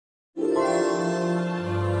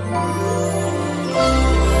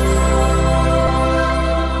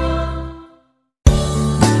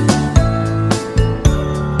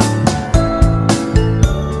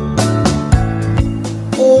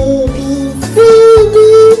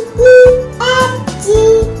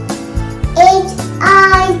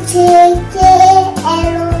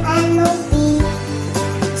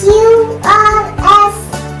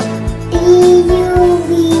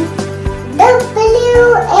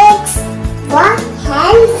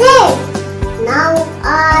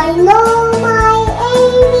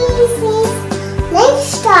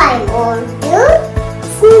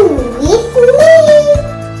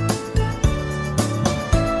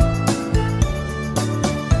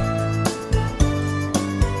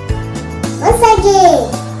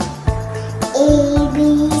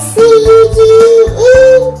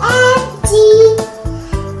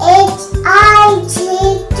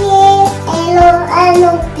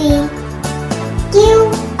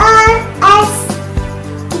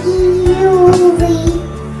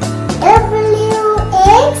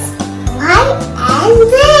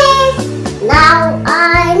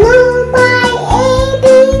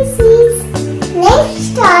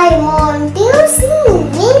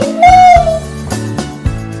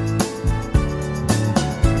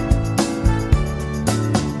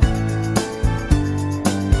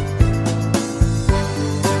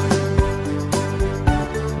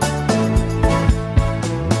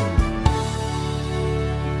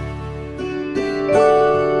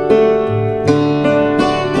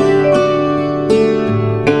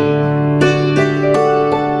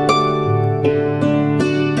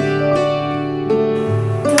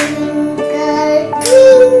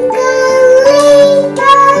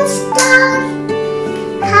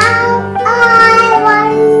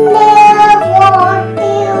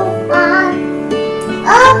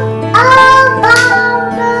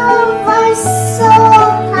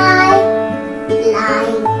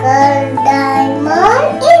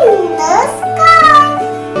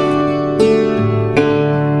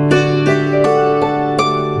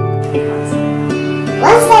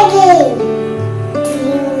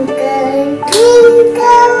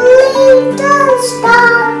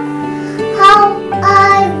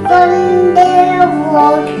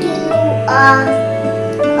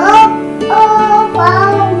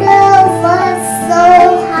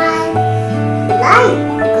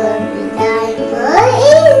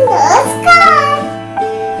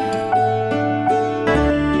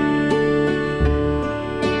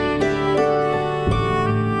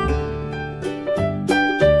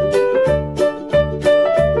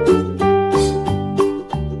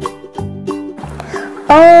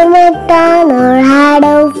MacDonald had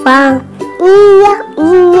a farm,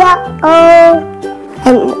 E-I-E-I-O.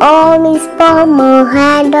 And on his farmer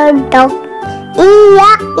had a dog,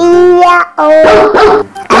 E-I-E-I-O.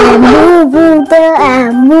 And boo-boo there,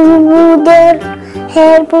 and boo-boo there,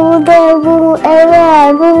 hey boo there, boo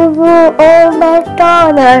everywhere, boo-boo. Old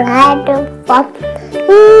MacDonald had a farm,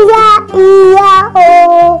 E-I-E-I-O.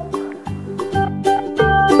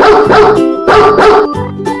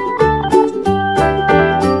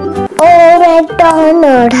 Old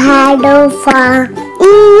MacDonald had a farm,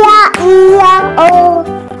 E-I-E-I-O.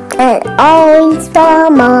 And all his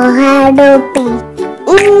farmer had a pig,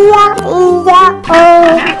 E-I-E-I-O.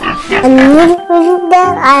 And living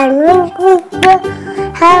there and living there,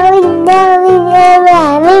 having there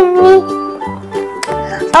with me.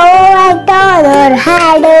 Old MacDonald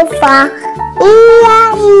had a farm,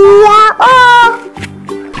 E-I-E-I-O.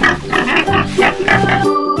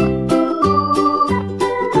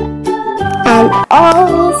 And all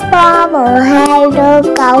his farmer had a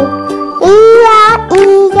cow,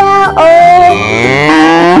 E-I-E-I-O.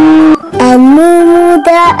 And moo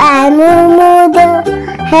there, and moo there,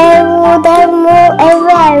 hey moo there, moo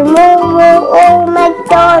everywhere, moo. Old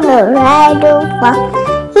MacDonald had a farm,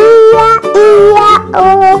 E-I-E-I-O.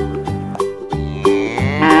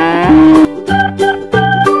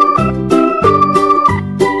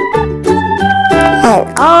 And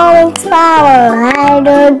all his farmer had a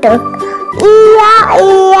duck,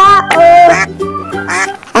 E-I-E-I-O.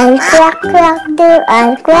 And quack quack there,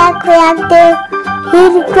 and quack quack there,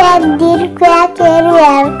 here quack, there quack,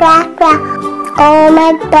 everywhere quack quack. Old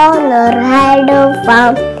MacDonald had a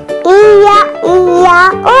farm, E-I-E-I-O.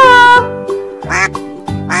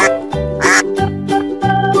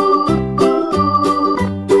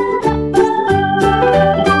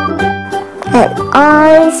 And all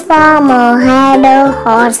his farmer had a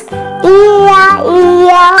horse, E-I-E-I-O.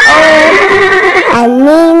 And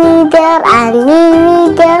me there, and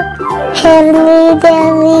me there, here me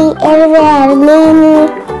there, me everywhere, me.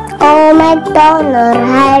 Old MacDonald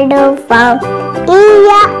had a farm,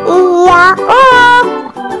 E-I-E-I-O.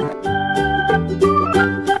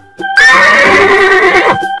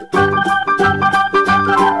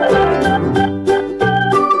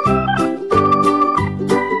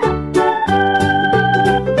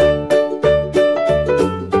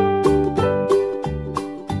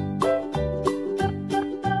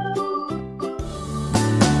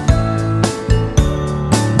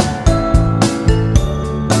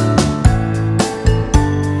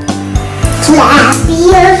 Clap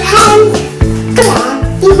your hand,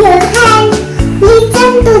 clap your hand.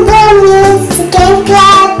 Listen to the music and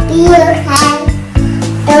clap your hand.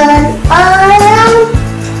 Turn around,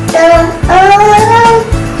 turn around.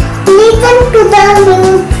 Listen to the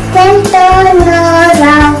music and turn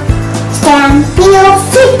around. Stamp your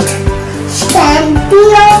feet, stamp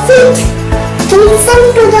your feet. Listen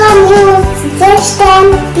to the music and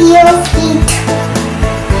stamp your feet.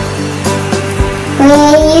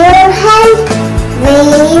 Wave your hand,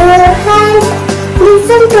 wave your hand.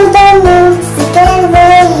 Listen to the music and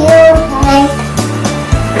wave your hand.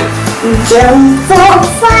 Jump for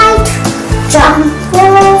fight, jump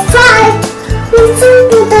for fight. Listen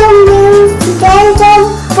to the music and jump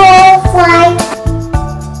for fight.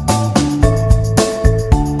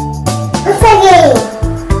 Once again.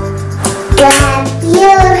 Clap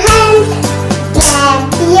your hand, clap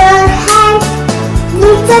your hand.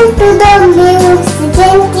 Listen to the music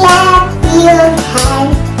and clap your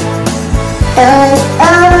hand. Turn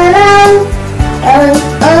around, turn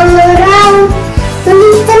around.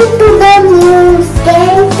 Listen to the music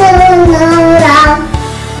and turn around.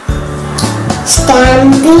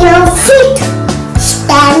 Stamp your feet,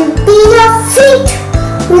 stamp your feet.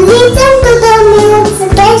 Listen to the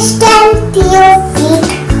music and stamp your feet.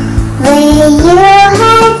 Wave your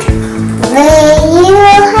hand, wave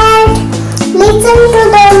your hand. Listen to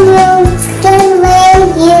the music and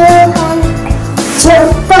wave your hand.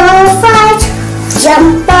 Jump or fight,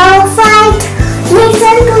 jump or fight.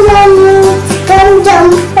 Listen to the music and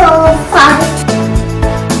jump or fight.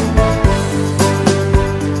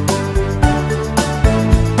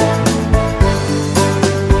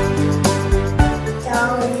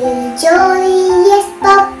 Jolly, jolly, yes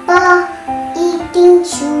papa. Eating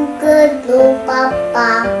sugar, no papa.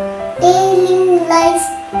 Telling lies,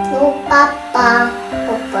 no papa.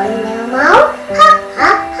 Open your mouth, ha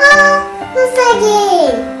ha ha. Once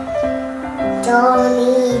again.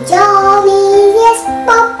 Jolly, jolly, yes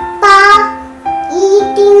papa.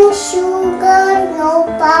 Eating sugar, no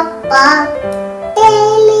papa.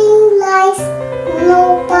 Telling lies, no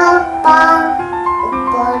papa.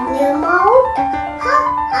 Open your mouth, ha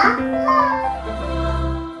ha ha.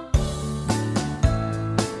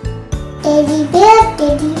 Teddy bear,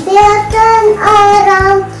 turn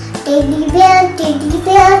around. Teddy bear,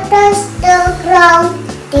 touch the ground.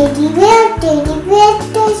 Teddy bear,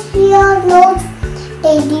 touch your nose.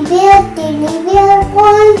 Teddy bear,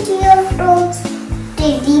 point your toes.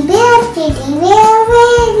 Teddy bear,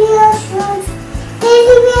 wear your shoes.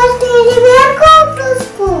 Teddy bear, go to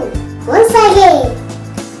school. Once again.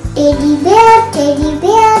 Teddy bear,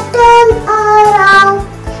 turn around.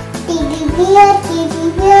 Teddy bear,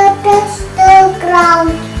 touch the ground.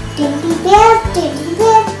 Teddy bear,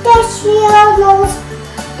 touch your nose.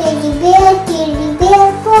 Teddy bear,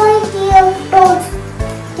 point your toes.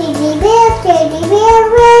 Teddy bear,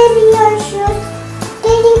 wear your shoes.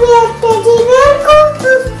 Teddy bear, go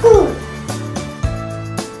to school.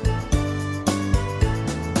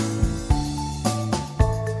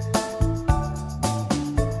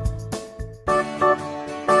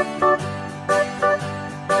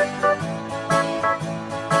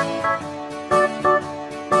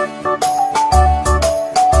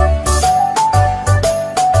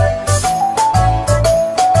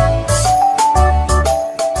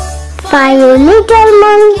 Five little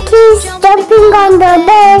monkeys jumping on the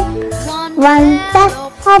bed. One fell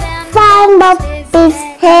off and up his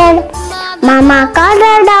head. Mama called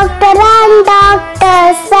the doctor and doctor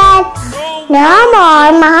said, no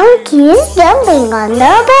more monkeys jumping on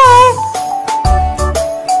the bed.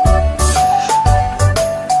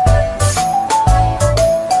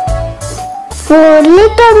 Four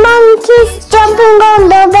little monkeys jumping on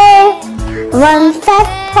the bed. One fell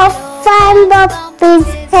off and up his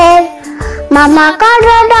head. Mama called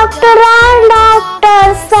the doctor and doctor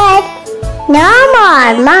said, no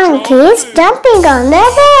more monkeys jumping on the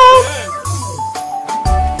bed.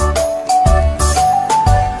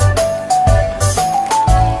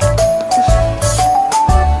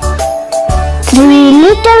 Three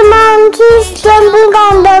little monkeys jumping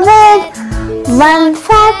on the bed. One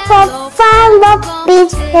fell off and up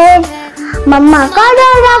his head. Mama called the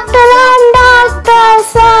doctor and doctor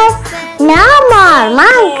said, no more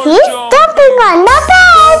monkeys jumping on the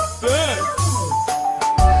bed.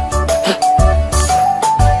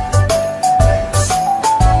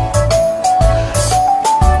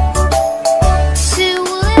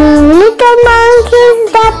 Little monkeys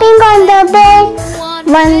jumping on the bed.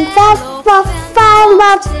 One sat for fine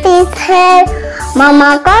up his head. Mama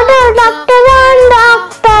called the doctor and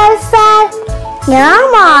doctor said, "No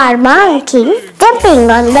more monkeys jumping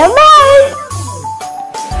on the bed."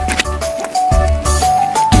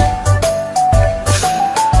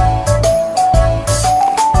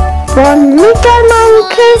 One little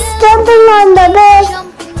monkey jumping on the bed.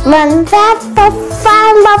 One sat for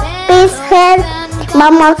fine up his head.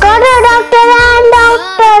 Mama called the doctor and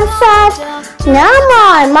doctor said, "No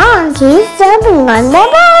more monkeys jumping on the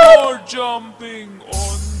bed." Jumping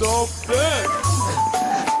on the bed.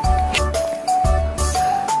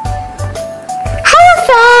 Hello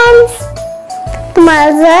friends! तुम्हाला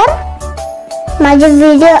जर माझे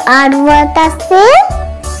video आवडत असेल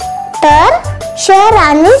तर share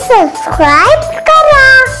आणि subscribe करा.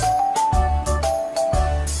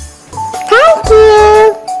 Thank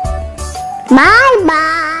you. Bye bye.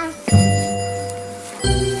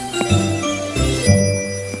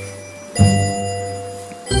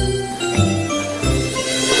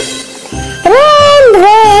 Rain,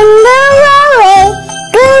 rain, go away.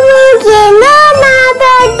 Come again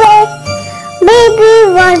another day. Baby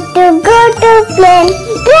want to go to play.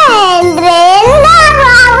 Rain, rain, go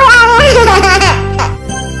away.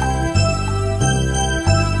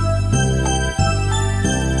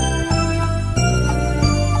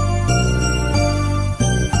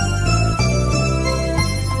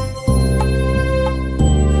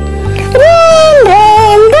 Rain,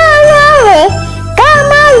 rain, go away.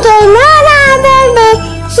 Come again another day.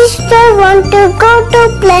 Sister want to go to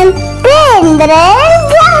play. Rain, rain,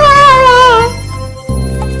 go away.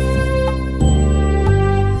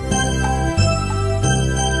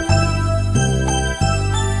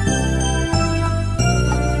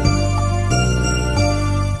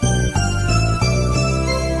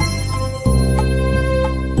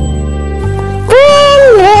 Rain,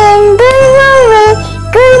 rain, go away.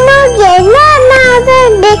 Come again another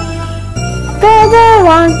day. Brother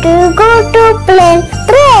want to go to play.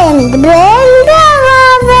 Rain, rain, go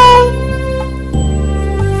away.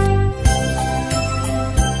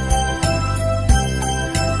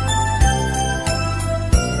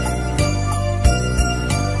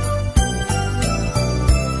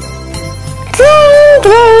 Rain,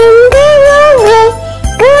 rain, go away.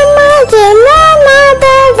 Come again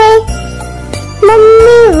another day.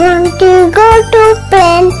 Mummy want to go to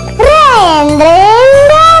play. Rain, rain,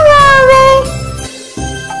 go away.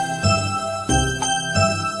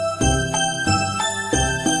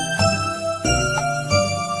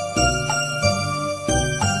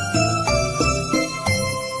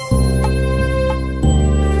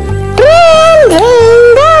 Rain, rain,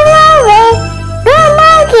 go away. Come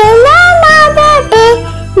again another day.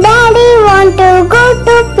 Daddy want to go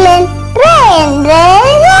to play. Rain,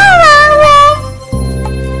 rain, go away.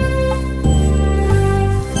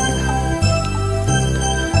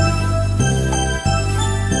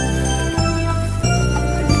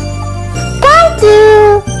 Thank you.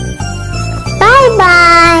 Bye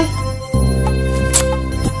bye.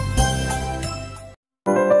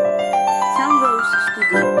 Soundrose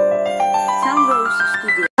Studio. Soundrose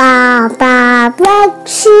Studio. Papa, black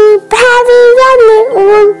sheep, heavy yummy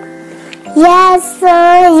wool. Yes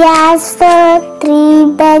sir,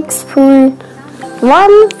 3 bags full.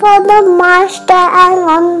 One for the master and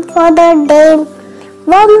one for the dame.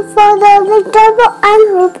 One for the little boy and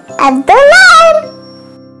hoop at the line.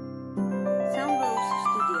 Soundrose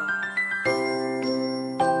Studio.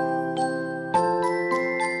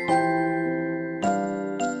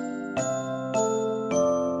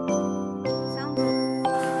 Soundrose.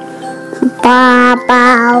 Papa,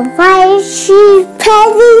 white sheep,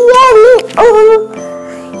 heavy yummy wool.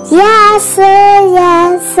 Yes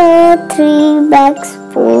sir, 3 bags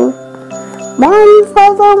full. One for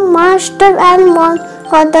the master and one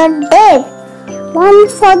for the dame. One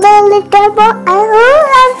for the little boy and hoop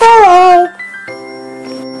at the line.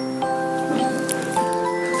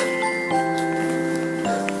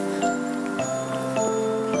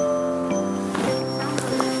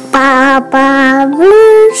 Papa,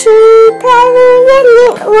 blue sheep, heavy yummy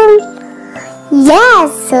wool. Yes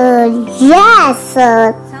sir,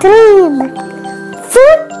 3 bags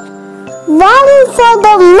full. One for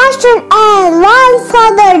the master and one for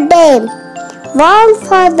the dame. One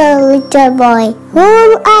for the little boy. Who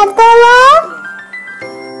at the lamp?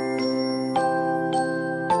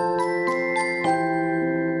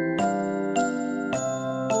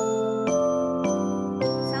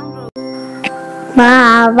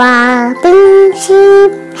 Baba pink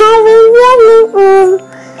sheep having yellow wool.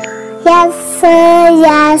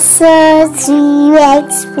 Yes sir, 3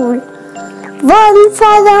 eggs full. One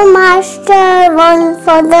for the master, one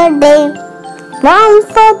for the day, one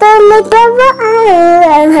for the little one.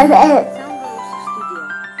 Sound Rose Studio.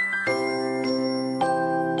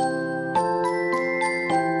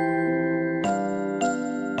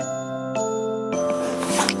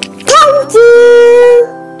 Thank you.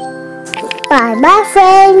 Bye bye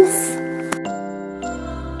friends.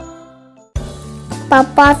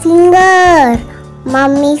 Papa finger,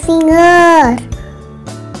 mommy finger,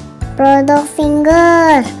 brother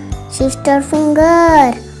finger, sister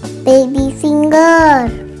finger, baby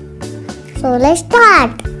finger. So let's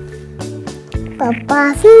start.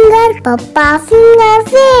 Papa finger,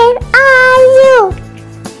 where are you?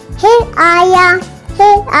 Here I am,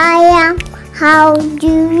 how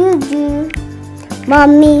do you do?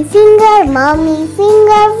 Mommy finger,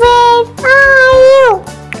 where are you?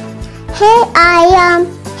 Here I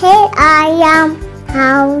am,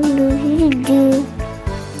 how do you do?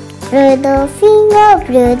 Brother finger,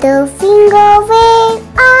 where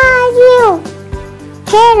are you?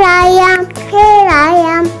 Here I am,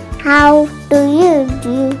 how do you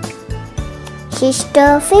do? Sister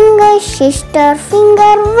finger,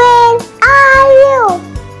 where are you?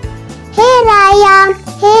 Here I am,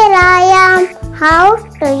 how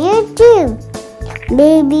do you do?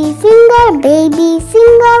 Baby finger, where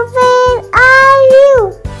are you?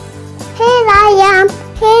 Here I am,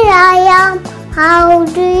 how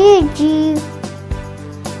do you do?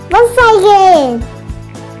 Once again.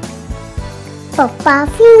 Papa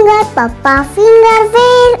finger,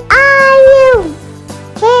 where are you?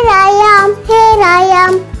 Here I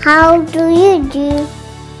am, how do you do?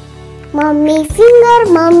 Mommy finger,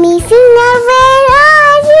 where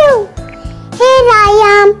are you? Here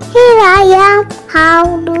I am, how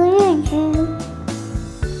do you do?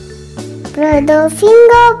 Brother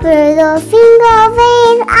finger, where are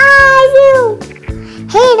you?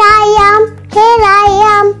 Here I am,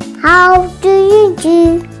 how do you do?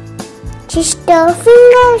 Sister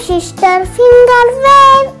finger,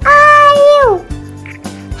 where are you?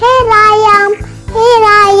 Here I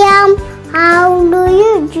am, how do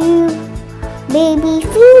you do? Baby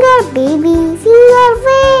finger, where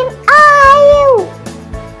are you?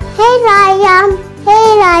 Here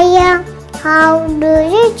I am, how do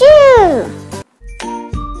you do?